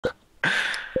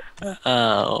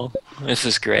Oh, this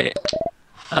is great.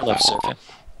 I love surfing.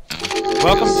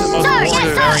 Welcome to the most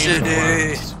boring variant of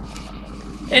worms.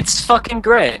 It's fucking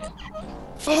great.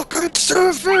 Fucking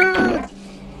surfing!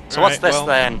 So what's Alright, this well,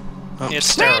 then?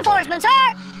 It's terrible. Reinforcements,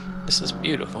 sir! This is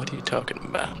beautiful. What are you talking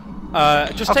about?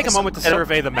 Just take a moment to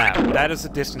survey the map. That is the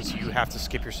distance you have to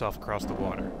skip yourself across the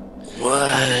water. What?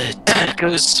 That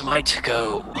goes my to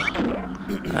go.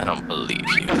 I don't believe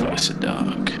you, voice a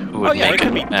dog. Who would Oh yeah, it make can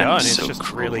a be map done. It's so just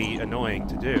cruel? really annoying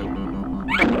to do.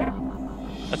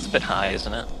 That's a bit high,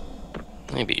 isn't it?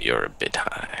 Maybe you're a bit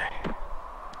high.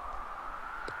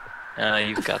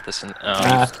 You've got this in.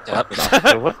 Oh, yep. So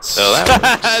that works.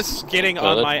 Skidding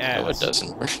Well, on my no, it ass.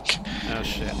 doesn't work. Oh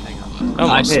shit, hang on.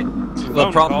 Almost. I hit. The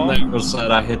Phone problem call. there was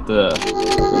that I hit the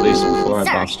release before I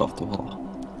bounced off the wall.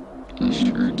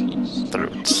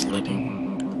 Throat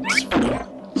slitting.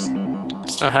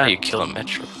 That's not how you kill a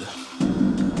Metro,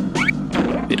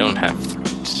 though. They don't have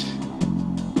throats.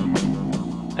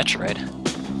 Metroid.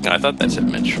 No, I thought that said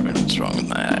Metroid. What's wrong with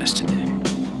my eyes today?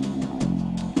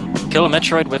 Kill a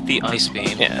Metroid with the ice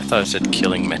beam. Yeah, I thought it said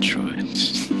killing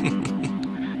Metroids.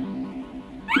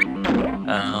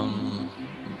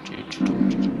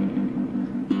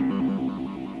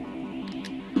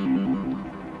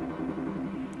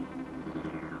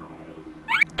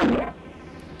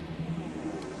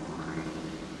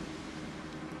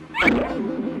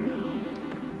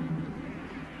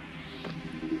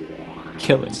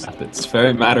 Killing methods.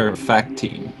 Very matter of fact,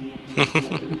 team.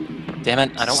 Damn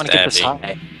it, I don't want to get this Stabbing.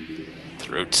 high.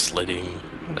 Throat slitting.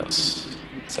 What else?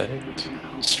 Is that it?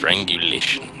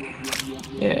 Strangulation.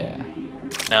 Yeah.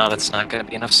 No, that's not going to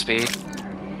be enough speed.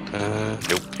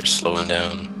 Nope, you're slowing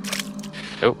down.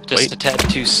 Nope, just wait. a tad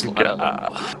too slow.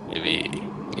 Maybe.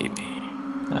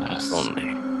 Nice.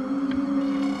 Only.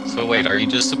 So wait, are you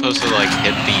just supposed to like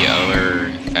hit the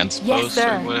other fence Yes, post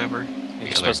sir. or whatever?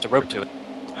 You're supposed to rope to it.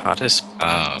 Hottest.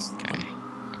 Oh, okay.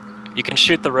 You can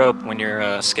shoot the rope when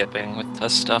you're skipping with the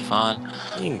stuff on.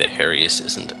 Being the hairiest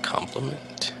isn't a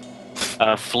compliment.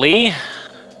 Flee?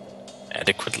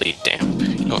 Adequately damp.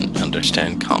 You don't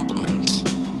understand compliments.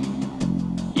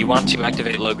 You want to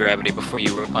activate low gravity before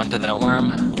you rope onto that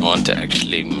worm? You want to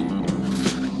actually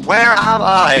move. Where am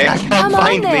I? I can't Come on,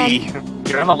 find then. me.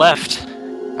 You're on the left.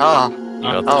 Ah,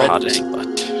 You're the Oh. hottest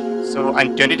butt. so do I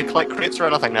need to collect crates or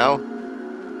anything now?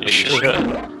 You should.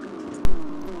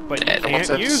 But you Dead.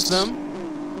 can't use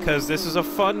them, because this is a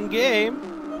fun game.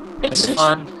 It's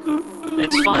fun.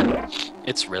 It's fun.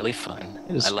 It's really fun.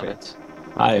 It is I love great. it.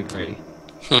 I agree.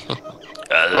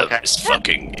 I love Okay. this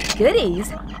fucking game. Goodies.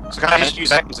 So can I just use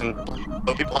seconds and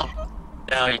blow people up?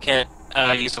 No, you can't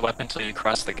use the weapon until you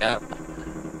cross the gap.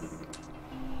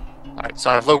 Alright, so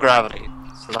I have low gravity.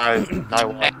 So now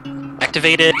what?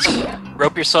 Activate it,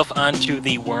 rope yourself onto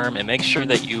the worm, and make sure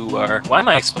that you are... Why am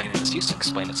I explaining this? You should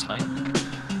explain it's fine.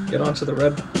 Get onto the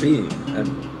red beam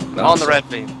and On the red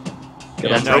beam.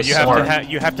 Get Yeah, onto no, the you have swarm.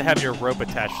 to have your rope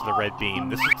attached to the red beam.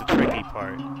 This is the tricky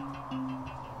part.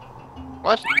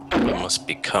 What? You must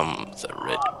become the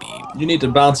red beam. You need to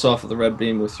bounce off of the red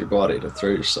beam with your body to throw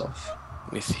yourself.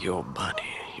 With your body,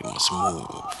 you must move.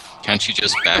 Can't you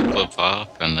just backflip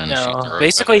up and then shoot the No. rope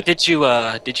Basically, at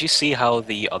it? did you see how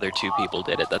the other two people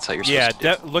did it? That's how you're Yeah,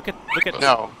 supposed to look at.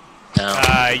 No. do it.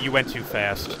 No. You went too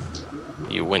fast.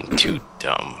 You went too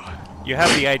dumb. You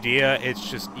have the idea. It's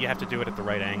just you have to do it at the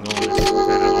right angle. And it's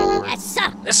kind of awkward. Yes,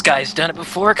 sir. This guy's done it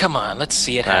before. Come on, let's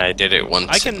see it happen. I did it once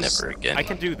I can and never again. I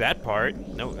can do that part.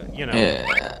 No, you know.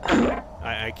 Yeah.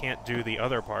 I can't do the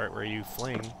other part where you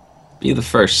fling. Be the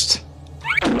first.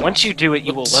 Once you do it,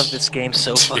 you will love this game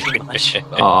so fucking much.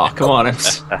 Aw, come on.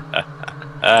 It's...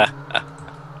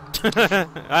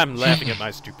 I'm laughing at my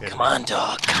stupidity. Come on,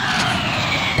 dog.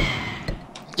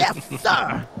 Yes,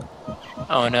 sir.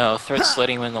 Oh no, throat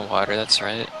slitting him in the water. That's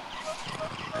right.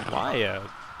 Why a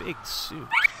big suit?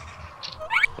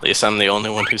 At least I'm the only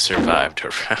one who survived a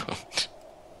round.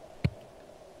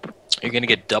 You're gonna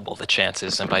get double the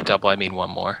chances, and by double I mean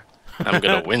one more. I'm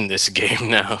gonna win this game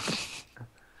now.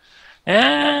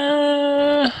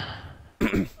 I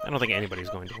don't think anybody's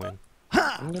going to win.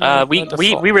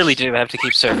 We really do have to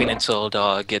keep surfing until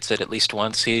Dog gets it at least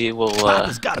once. He will be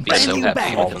so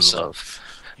happy with himself.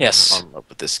 Yes, I'm in love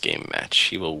with this game match.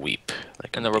 He will weep.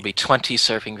 Like, and there will be 20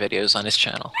 surfing videos on his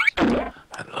channel.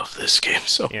 I love this game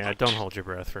so Yeah, don't hold your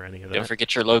breath for any of Don't that.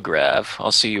 forget your low grav.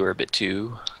 I'll see you were a bit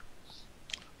too.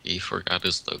 He forgot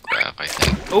his low grab, I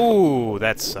think. Ooh,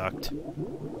 that sucked.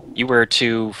 You were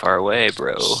too far away,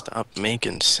 bro. Stop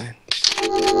making sense.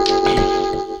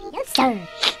 Yes, sir.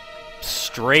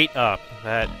 Straight up.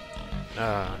 That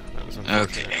was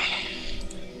unfortunate.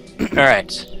 Okay. All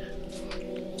right.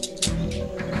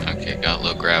 Okay. Got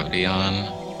low gravity on.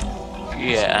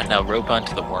 Yeah, now rope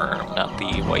onto the worm, not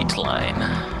the white line.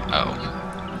 Oh.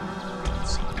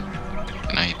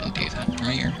 Can I even do that from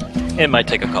here? It might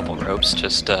take a couple ropes,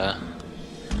 just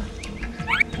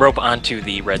rope onto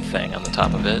the red thing on the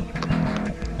top of it.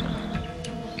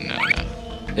 No.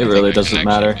 It really I doesn't can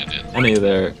matter. actually get it. Any of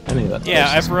that.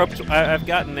 Yeah, places. I've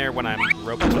gotten there when I'm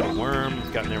roped to the worm.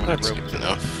 I've gotten there when That's I'm roped good to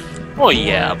enough. Well,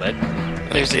 yeah, but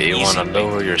there's Okay, an you easy want to way.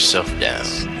 lower yourself down.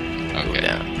 Go Okay.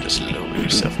 down. Just lower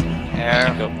yourself down.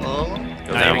 Careful. Go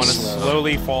Now you down want to slow.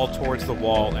 slowly fall towards the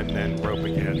wall and then rope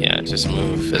again. Yeah, just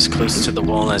move as close to the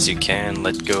wall as you can,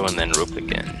 let go, and then rope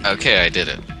again. Okay, I did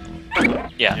it.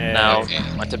 Yeah, Yeah. now Okay.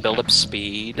 want to build up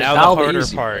speed. Now Now the the harder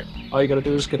easy part. All you gotta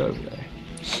do is get over there.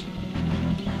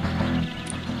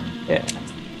 Yeah.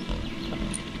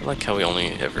 I like how we only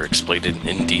ever explained it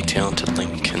in detail to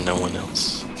Link and no one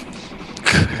else.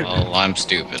 Well, I'm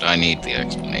stupid. I need the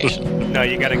explanation. No,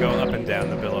 you gotta go up and down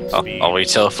to build up speed. I'll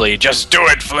tell Flea, just do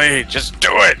it, Flea! Just do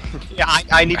it! Yeah,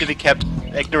 I need to be kept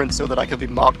ignorant so that I can be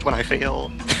mocked when I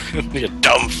fail. You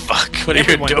dumb fuck. What are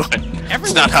Everyone's- you doing?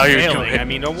 Everyone's not how you're failing. doing it. I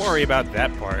mean, don't worry about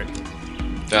that part.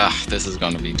 This is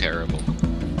gonna be terrible.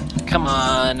 Come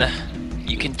on,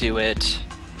 you can do it.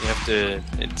 You have to.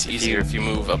 It's easier if you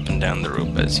move up and down the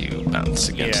rope as you bounce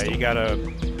against Yeah, the you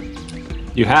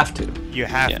gotta. You have to. You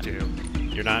have Yeah. to.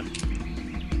 You're not.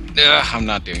 I'm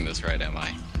not doing this right, am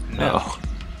I? No.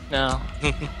 No,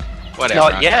 Whatever.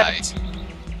 Not I yet. died. it's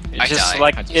I just died.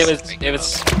 like I just it was. make It it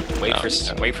was.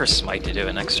 up. Wait for Smite to do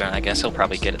it next turn. I guess he'll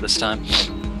probably get it this time.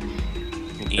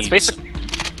 It's Eat- basically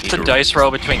eat a a- dice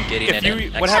roll between getting If it you,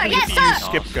 and what happens if you use executing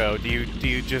skip off. go? Do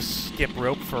you just skip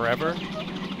rope forever?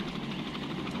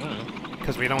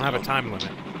 Because we don't have a time limit.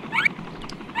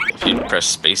 If you press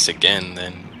space again,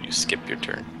 then you skip your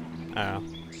turn. Oh.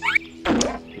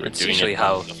 You're That's doing usually it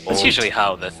how. with the That's hold. usually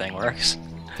how the thing works.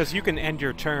 Because you can end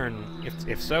your turn.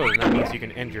 If so, then that means you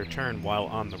can end your turn while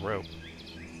on the rope.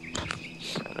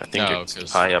 I think No, it's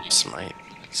 'cause- high up smite.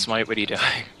 Smite, what are you doing?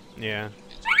 Yeah.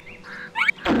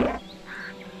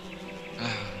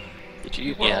 Did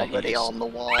you? We're Yeah. already you- on the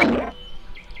wall.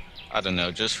 I don't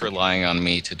know, just relying on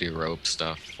me to do rope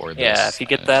stuff for this. Yeah. If you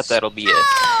get that, that'll be it.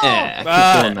 Yeah, keep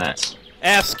Ah. doing that.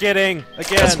 Ass getting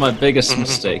again. That's my biggest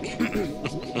mistake.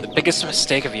 The biggest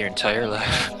mistake of your entire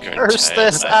life. Curse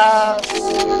this ass!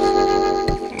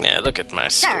 Yeah, look at my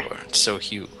score. It's so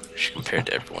huge compared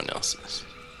to everyone else's.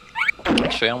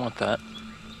 Actually, I want that.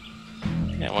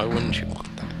 Yeah, why wouldn't you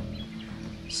want that?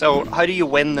 So, how do you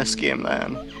win this game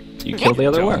then? You kill the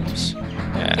other worms.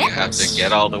 Yeah, You have to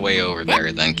get all the way over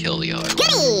there, then kill the other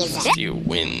one. you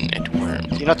win at worm.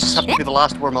 Do you not just have to be the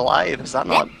last worm alive? Is that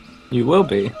not? You will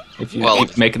be if you Well-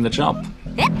 keep making the jump.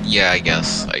 Yeah, I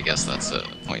guess that's a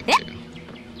point too.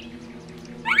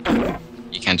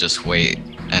 You can't just wait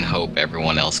and hope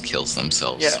everyone else kills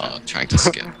themselves Yeah. trying to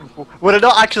skip. Would it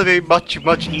not actually be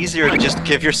much easier to just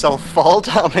give yourself fall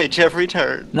damage every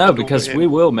turn? No, because we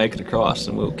will make it across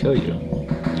and we'll kill you.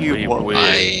 You We won't. will.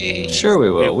 I Sure we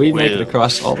will. We make it will.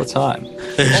 across all the time.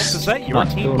 Wolf, is that your Not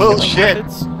team? doing Bullshit.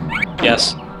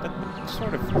 Yes. That's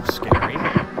sort of scary.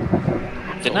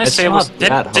 Didn't I It's say it was? not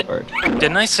that Did, hard.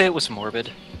 didn't I say it was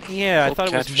morbid? Yeah, I Well,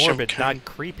 thought it was catfish, I'm morbid, kind- not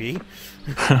creepy.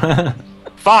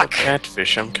 Fuck.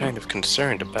 Catfish, I'm kind of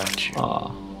concerned about you.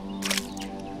 Aw.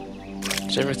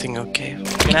 Is everything okay? I'm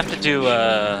gonna have to do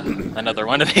another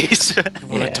one of these. You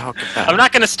want to Yeah. talk about I'm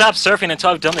not gonna stop surfing until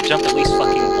I've done the jump at least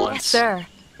fucking once. Sir.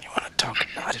 You want to talk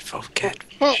about it, old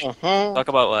catfish? Talk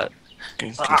about what?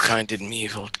 Confided me,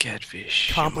 old catfish.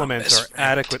 You're my Compliments best are friend.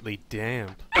 adequately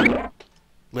damp.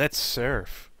 Let's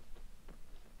surf.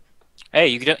 Hey,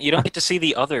 you don't get to see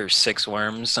the other 6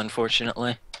 worms,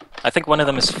 unfortunately. I think one of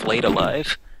them is flayed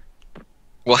alive.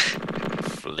 what?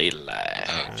 Flea lie.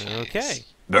 Oh, jeez. Okay.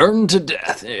 Burn to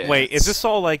death. Yes. Wait, is this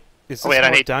all like? Is this Wait, I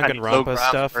more need- I need low Danganronpa graph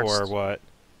stuff or first. what?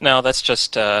 No, that's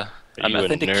just I'm you a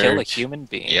nothing to kill a nerd? human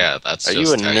being. Yeah, that's Are just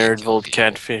you a how nerd, kill old people.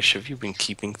 catfish? Have you been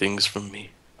keeping things from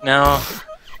me? No.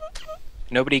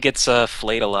 Nobody gets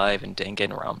flayed alive in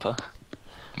Danganronpa.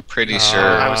 I'm pretty I sure.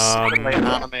 was secretly an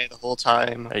anime the whole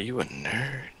time. Are you a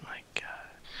nerd? My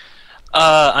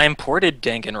god. I imported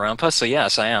Danganronpa, so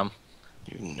yes, I am.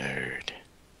 You nerd.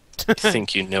 You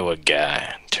think you know a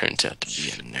guy and turns out to be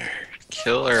a nerd.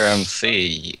 Killer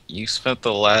MC, you spent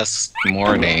the last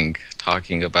morning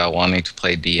talking about wanting to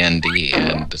play D&D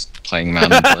and just playing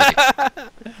Mountain Blade.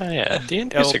 Oh yeah,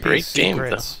 D&D is a LP great game though.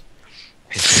 secrets.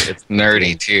 It's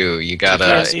nerdy too. You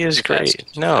gotta. D&D is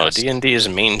great. No, D&D is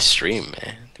mainstream,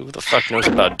 man. Who the fuck knows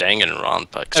about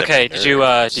Danganronpa? Except Okay, did you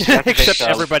nerds? activate, Except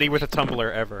everybody with a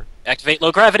Tumblr ever. activate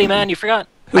low gravity, man? You forgot.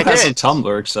 Who I has a did.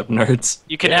 tumbler except nerds?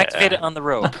 You can Yeah. activate it on the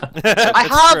rope. I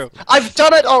have! true. I've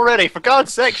done it already, for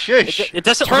God's sake, shush! It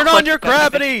doesn't Turn look on like your you've activated-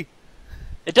 gravity!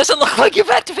 It doesn't look like you've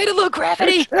activated low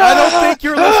gravity. I don't think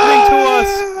you're listening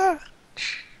to us!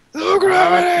 Low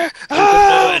gravity!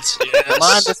 Come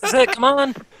on, this is it. Come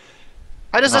on.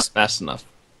 How does Not this... fast enough.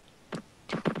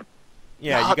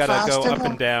 Yeah, you Not gotta fast go up enough.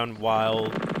 and down while...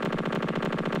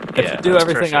 If Yeah, you do that's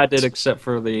everything I perfect. did except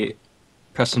for the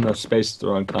press enough space at the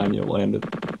wrong time, you'll land it.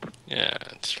 Yeah,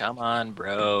 it's Come on,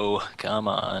 bro. Come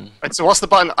on. Right, so what's the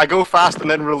button? I go fast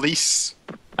and then release.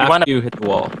 After wanna- you hit the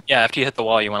wall. Yeah, after you hit the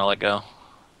wall, you want to let go.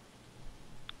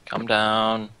 Come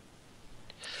down.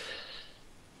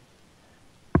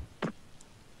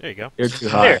 There you go. You're too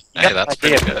high. There. Hey, that's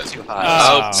Yeah, pretty good. too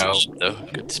high. Oh. no,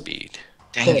 good speed.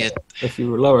 Dang it. If you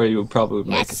were lower, you would probably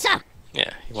make it. Yeah,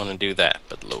 you want to do that,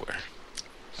 but lower.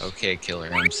 Okay, Killer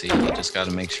MC, you just gotta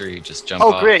make sure you just jump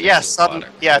Oh, off great, into yes, the water.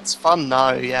 yeah, it's fun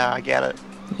now, yeah, I get it.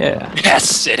 Yeah.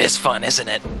 Yes, it is fun, isn't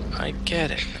it? I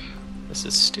get it. This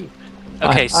is stupid.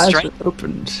 Okay, My eyes strang- are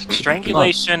opened.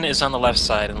 strangulation is on the left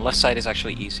side, and the left side is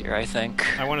actually easier, I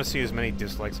think. I want to see as many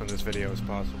dislikes on this video as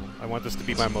possible. I want this to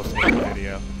be my most hated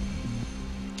video.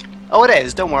 Oh, it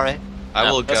is, don't worry. I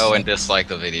No, will that's- go and dislike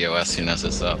the video as soon as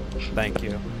it's up. Thank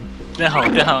you. No,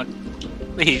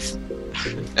 don't. Please.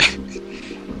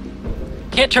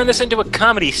 Can't turn this into a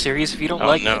comedy series if you don't Oh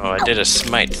like no, it. I did a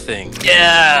smite thing.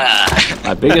 Yeah!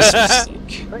 My biggest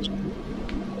mistake.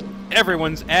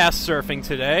 Everyone's ass surfing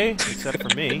today, except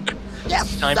for me.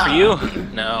 Time for you?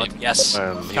 No, yes. You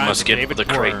Time must for get David the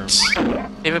Worm. crates.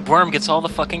 David Worm gets all the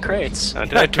fucking crates.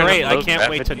 Did I turn Great, on I low can't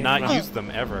wait to gravity? not use them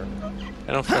ever.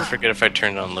 I don't forget if I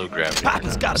turned on low gravity. or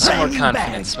not. Some more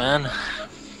confidence, man.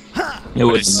 It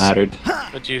wouldn't mattered.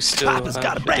 Would you still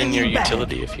put in your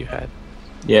utility if you had?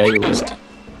 Yeah, you would.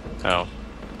 Oh,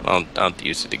 I'll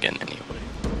use it again anyway.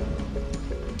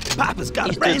 These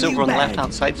dudes over on the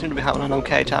left-hand side seem to be having an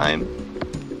okay time.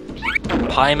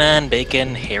 Pie Man,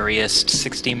 Bacon, Hairiest,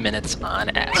 60 minutes on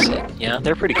acid. Yeah,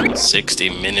 they're pretty cool. 60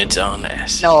 minutes on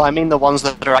acid. No, I mean the ones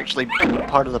that are actually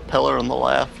part of the pillar on the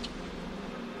left.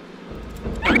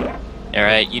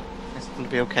 Alright, you I seem to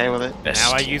be okay with it.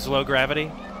 Now I use low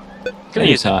gravity? can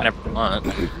use it Anytime. whenever you want.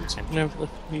 Whatever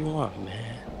you want,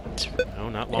 man. No,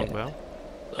 not longbow.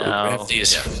 Low No. gravity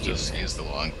is Yeah, for you. just use the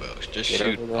longbow. Just Get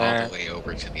shoot over all there. the way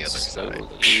over to the other side.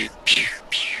 Slowly.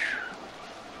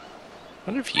 I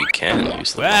wonder if you can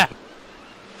use the Ah! one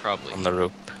Probably. on the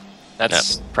rope.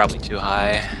 That's probably too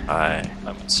high. High.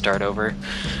 I'm gonna start over.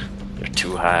 You're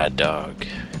too high, dog.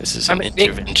 This is I an mean,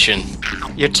 intervention.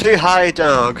 You're too high,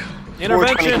 dog.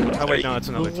 Intervention! 423. Oh wait, no, that's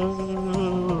another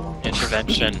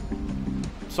Intervention.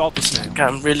 Salt the snake.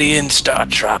 I'm really in Star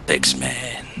Tropics,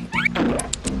 man.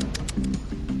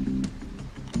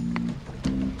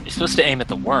 You're supposed to aim at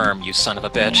the worm, you son of a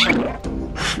bitch.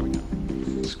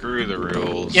 Screw the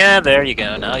rules. Yeah, there you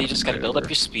go. Now you just gotta build up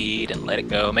your speed and let it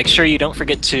go. Make sure you don't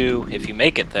forget to, if you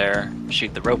make it there,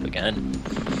 shoot the rope again.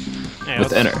 Hey,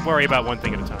 With let's enter. worry about one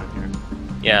thing at a time here.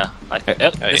 Yeah.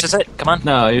 This is it. Come on.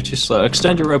 No, you're too slow.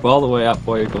 Extend your rope all the way up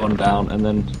while you're going down, and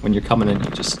then when you're coming in,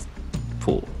 you just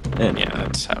pull in. Yeah,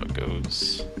 that's how it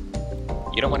goes.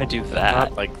 You don't want to do that.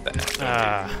 Not like that.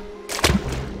 Ah.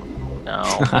 No.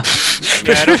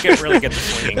 Yeah, I don't really get the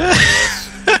swinging. of this.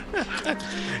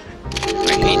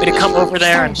 You want me to come over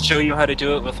there and show you how to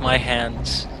do it with my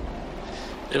hands?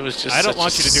 It was just. I don't such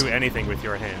want a you to do anything with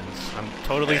your hands. I'm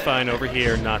totally fine over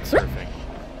here not surfing.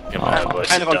 Come on, boys.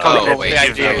 Kind of Dog. uncomfortable Oh, wait, with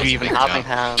the idea that of was you even a big having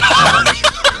jump. hands.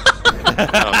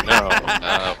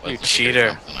 Oh no. You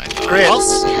cheater. Great.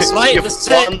 Smite, You've this is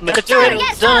it. won the Gotta do it.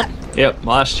 It's done. Yep,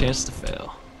 last chance to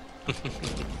fail.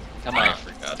 Come I on.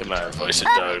 forgot. Come on, voice of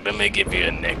dog. Let me give you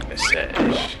a neck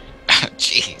massage.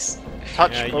 Jeez.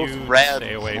 Touch Yeah, both you red.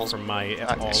 stay away balls. from my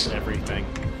all Nice. everything.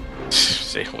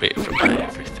 Stay away from my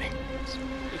everything.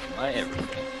 My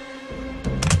everything.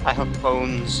 I have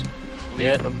bones. Leave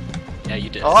Yeah. them. Yeah, you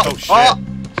did. Oh, shit. I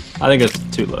think it's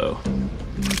too low.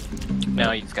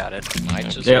 Now you've got it. Might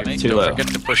just Yep, make too Don't low. forget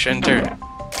to push enter.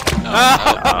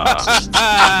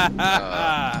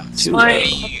 Too low.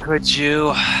 Could you?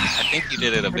 I think you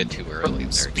did it a bit too early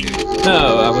there, too.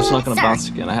 No, I was not going to bounce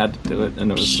again. I had to do it,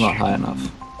 and it was not high enough.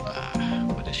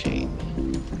 What a shame.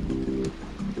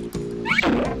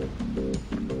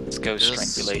 Let's go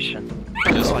strangulation.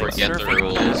 Just like forget the surfing.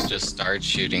 rules. Just start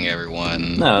shooting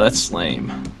everyone. No, that's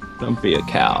lame. Don't be a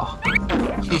cow.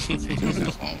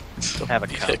 Have a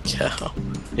cup. Cow.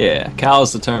 Yeah, cow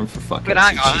is the term for fucking. But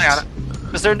hang on.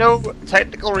 Is there no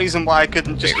technical reason why I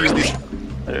couldn't just use these?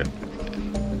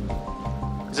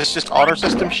 Is this just honor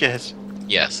system shit?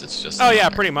 Yes, it's just. Oh yeah,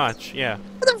 pretty much. Yeah.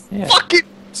 Yeah. Fuck it!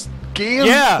 game.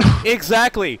 Yeah,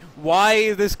 exactly.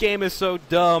 Why this game is so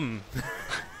dumb.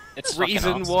 It's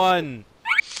Reason awesome. one.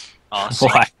 Awesome.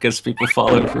 Why? Because people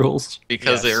follow rules.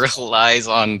 Because Yes. it relies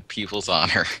on people's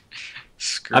honor.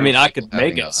 Screw I mean, I people could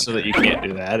make having it so honor. that you can't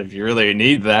do that if you really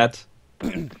need that.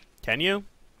 Can you?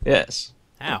 Yes.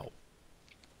 How?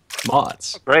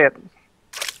 Mods. Great.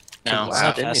 No, it's Wow.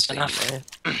 not fast enough.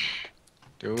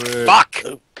 Do it. Fuck.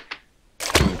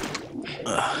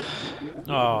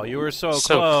 Oh, you were so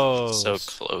So close. so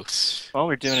close. Well,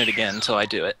 we're doing it again, so I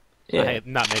do it. Yeah. I am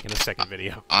not making a second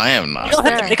video. I am not. You don't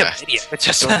have to Sure. make a that. video. It's You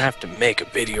just don't have to make a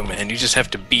video, man. You just have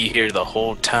to be here the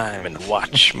whole time and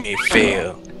watch me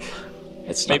fail.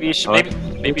 It's maybe not you should hard. maybe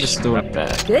You're maybe you just should doing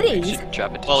bad. you Goodies. should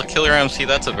drop it. Well, Killer MC,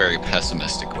 that's a very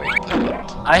pessimistic way to put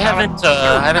it. I haven't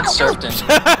surfed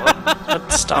in.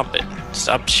 Stop it.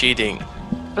 Stop cheating.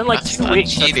 It's been like That's 2 not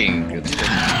weeks. cheating. It's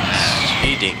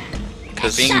Cheating.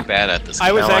 Because being bad at this.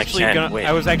 I was No, I actually can't gonna. win.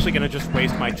 I was actually gonna just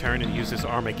waste my turn and use this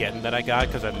Armageddon that I got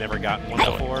because I've never gotten one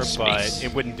No, before, space. but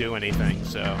it wouldn't do anything.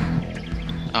 So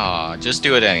Aw, just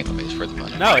do it anyways for the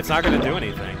fun. no, it's not gonna do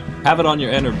anything. Have it on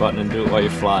your enter button and do it while you're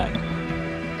flying.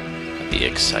 that'd be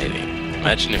exciting.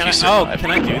 Imagine if Can you I, survived. can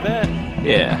I do that?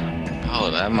 Yeah. Oh,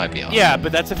 that might be awesome. Yeah,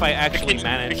 but that's if I actually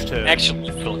manage to.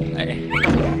 Actually, fly.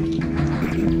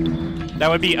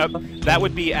 That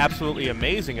would be absolutely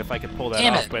amazing if I could pull that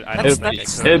Damn off. it. But I That's- don't think I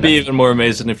could. It'd be even more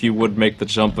amazing if you would make the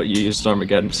jump, but you used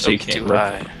Armageddon, so you Too can't.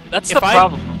 high. That's If the I-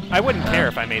 problem. I wouldn't care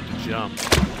if I made the jump.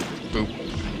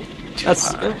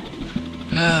 That's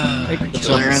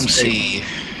Killer MC.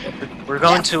 We're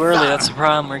going too early. That's the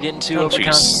problem. We're getting too Don't you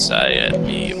overconfident. sigh at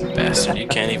me, you bastard. You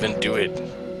can't even do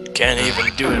it. Can't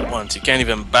even do it once. You can't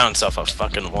even bounce off a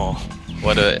fucking wall.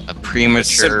 What a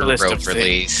premature simplest rope of things.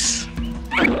 release.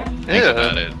 Think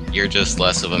about it. You're just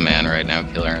less of a man right now,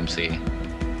 Killer MC.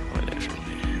 Whatever,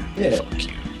 man. Yeah. Fuck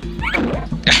you.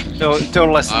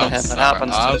 Don't listen to I'm him. It sorry,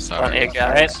 happens I'm to sorry. plenty of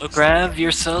Alright, guys. so grab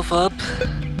yourself up.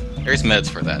 There's meds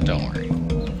for that, don't worry.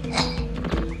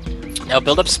 Now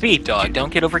build up speed, dog.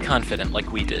 Don't get overconfident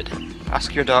like we did.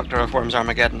 Ask your doctor if Worms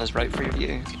Armageddon is right for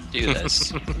you. Do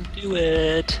this. Do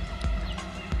it.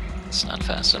 It's not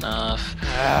fast enough.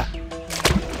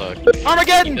 Look,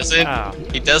 Armageddon! Ah.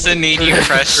 he doesn't need you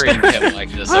pressuring him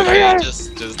like this, okay?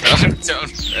 Just don't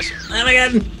pressure. Oh my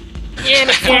god!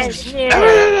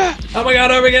 Oh my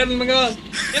god, Armageddon, my god!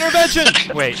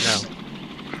 Intervention! Wait,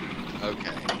 no.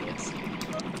 Okay, let's see.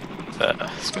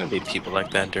 It's gonna be people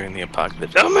like that during the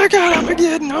apocalypse. Oh my god,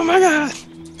 Armageddon! Oh my god!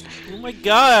 Oh my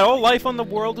god, all life on the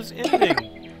world is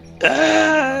ending.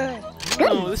 Ah!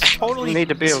 No, this is totally. You need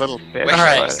to be a little bit. Wait,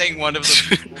 Alright. are you saying one of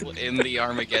the people in the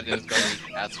Armageddon is going to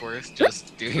be Catsworth,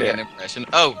 just doing an impression?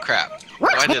 Oh crap!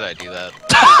 Why did I do that?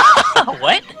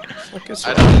 What?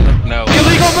 I don't know.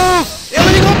 Illegal move!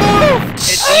 Illegal move!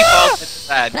 It defaulted to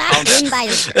that. Calm That's down.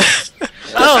 invited.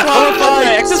 Oh,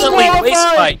 I accidentally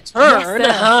waste my turn.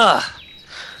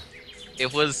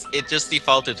 It just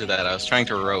defaulted to that. I was trying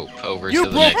to rope over You to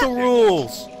the broke next. the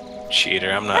rules!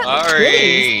 Cheater, I'm not.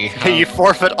 Sorry. You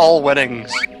forfeit all winnings.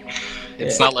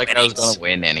 It's not like I was gonna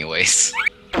win anyways.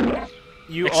 You Except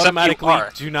you automatically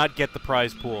are. do not get the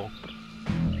prize pool.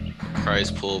 Prize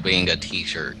pool being a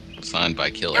T-shirt signed by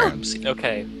Killer MC.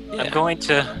 Okay, I'm going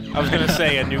to. I was gonna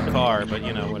say a new car, but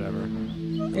you know, whatever.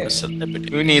 A celebrity.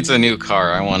 Who needs a new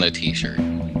car? I want a T-shirt.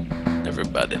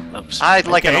 Everybody loves. I'd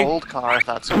like Okay. an old car if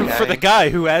that's okay. For the guy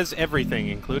who has everything,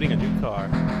 including a new car.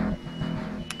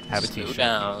 Have a Slow t-shirt.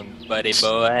 down, buddy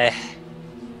boy.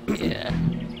 Yeah.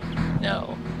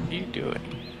 No. You do it.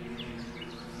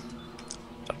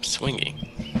 Stop swinging.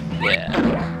 Yeah.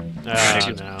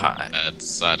 Too No. high.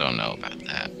 I don't know about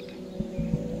that.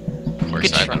 Of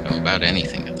course, I don't know about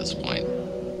anything at this point.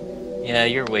 Yeah,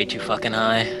 you're way too fucking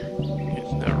high.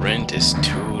 The rent is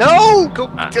too. No! Go!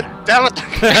 Damn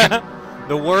it!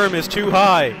 The worm is too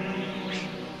high.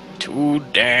 Too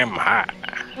damn high.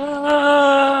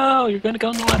 Oh, you're gonna go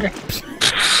in the water.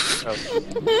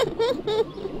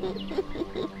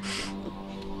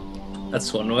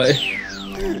 That's one way.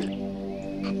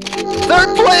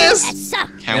 Third place!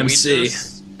 Can MC. we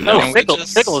just... No, can we Fickle,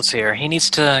 just- Fickle's here. He needs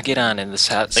to get on in this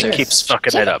house. Link keeps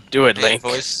fucking it up. Do it, Hey, Link.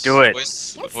 voice, Do it.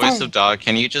 Voice of dog,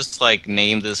 can you just like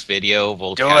name this video Do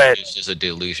Volcano it. is just a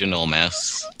delusional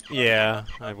mess? Yeah,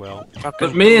 I will.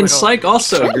 But me and Psych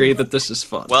also agree that this is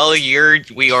fun. Well,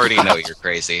 we already know you're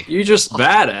crazy. You're just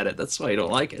bad at it, that's why you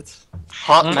don't like it.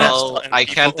 Hot mess. Well, I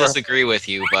can't disagree with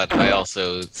you, but I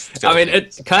also still I mean, think it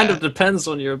it's kind bad. of depends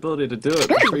on your ability to do it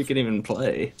before you can even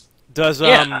play. Does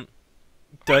Yeah.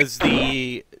 does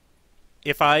the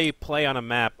if I play on a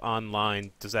map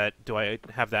online, do I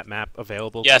have that map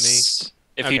available Yes.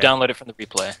 If you Okay. download it from the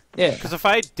replay. to me? Yeah. Because if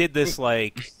I did this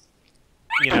like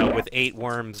with 8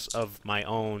 worms of my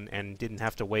own and didn't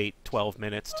have to wait 12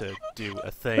 minutes to do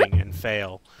a thing and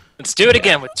fail. Let's do it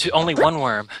again with only 1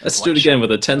 worm. Let's do it again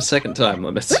with a 10-second time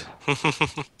limit.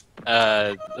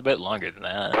 A bit longer than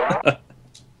that.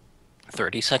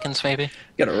 30 seconds, maybe?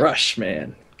 Gotta rush,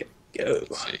 man. Gotta go.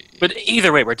 But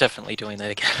either way, we're definitely doing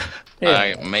that again.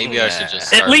 Maybe I should just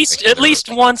start At least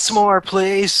once more,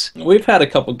 please. We've had a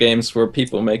couple games where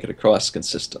people make it across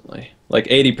consistently. Like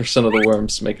 80% of the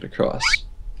worms make it across.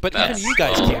 But even you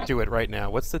guys can't do it right now.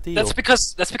 What's the deal? That's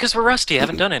because we're rusty. I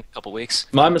haven't done it in a couple weeks.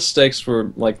 My mistakes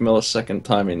were like millisecond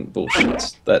timing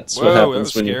bullshit. That's Whoa, what that happens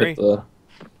was when scary. you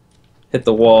hit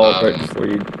the wall right before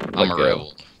you I'm let a go.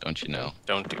 rebel, don't you know?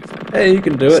 Don't do that. Hey, you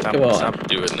can do it. Stop, Come on. stop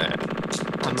doing that.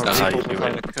 I'm That's not how you rebel do it.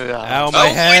 without a clue. Ow, my Why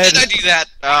head! did I do that?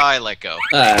 Oh, I let go.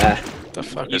 Ah, The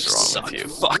fuck You is wrong suck. with you?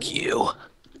 Fuck you.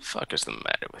 Fuck is the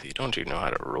matter with you? Don't you know how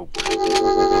to rope?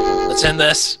 Let's end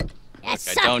this. Look,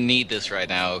 I don't need this right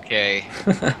now, okay?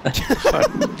 A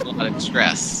lot of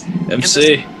stress.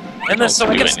 MC. End this so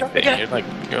Don't I do can start anything.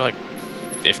 again. You're like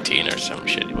 15 or some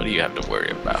shit. What do you have to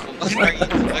worry about? What are you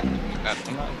talking about?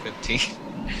 I'm not 15.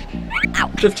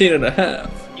 15 and a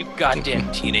half. You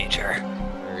goddamn teenager.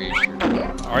 Are you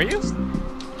sure? Are you?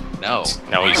 No.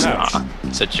 No, he's Ouch. not.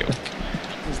 It's a joke.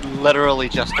 It's literally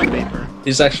just a paper.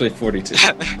 He's actually 42.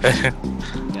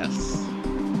 Yes.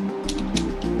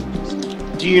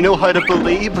 Do you know how to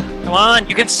believe? Come on,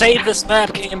 you can save this map,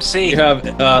 KMC. You have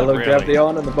low Really? gravity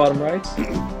on in the bottom right.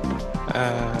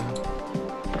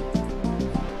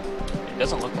 It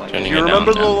doesn't look like Turning it. Do you it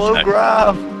remember down the now. low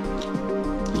grav?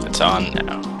 It's on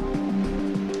now.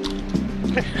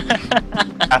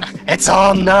 It's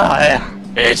on now!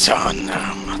 It's on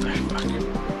now, motherfucker.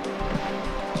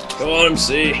 Go on,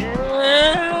 MC.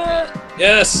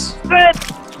 Yes. You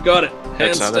got it. That's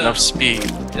Hands not down. enough speed.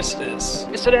 Yes, it is.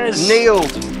 Yes, it is.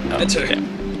 Nailed! Oh, Enter.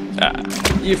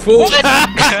 damn. You fool!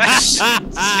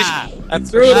 Ah!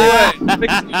 Threw it away.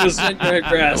 It was in your It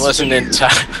grasp. wasn't in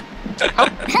time.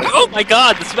 Oh my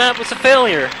god, this map was a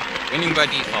failure. Winning by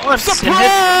default. Once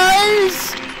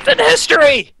Surprise! in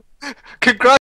history! Congrats!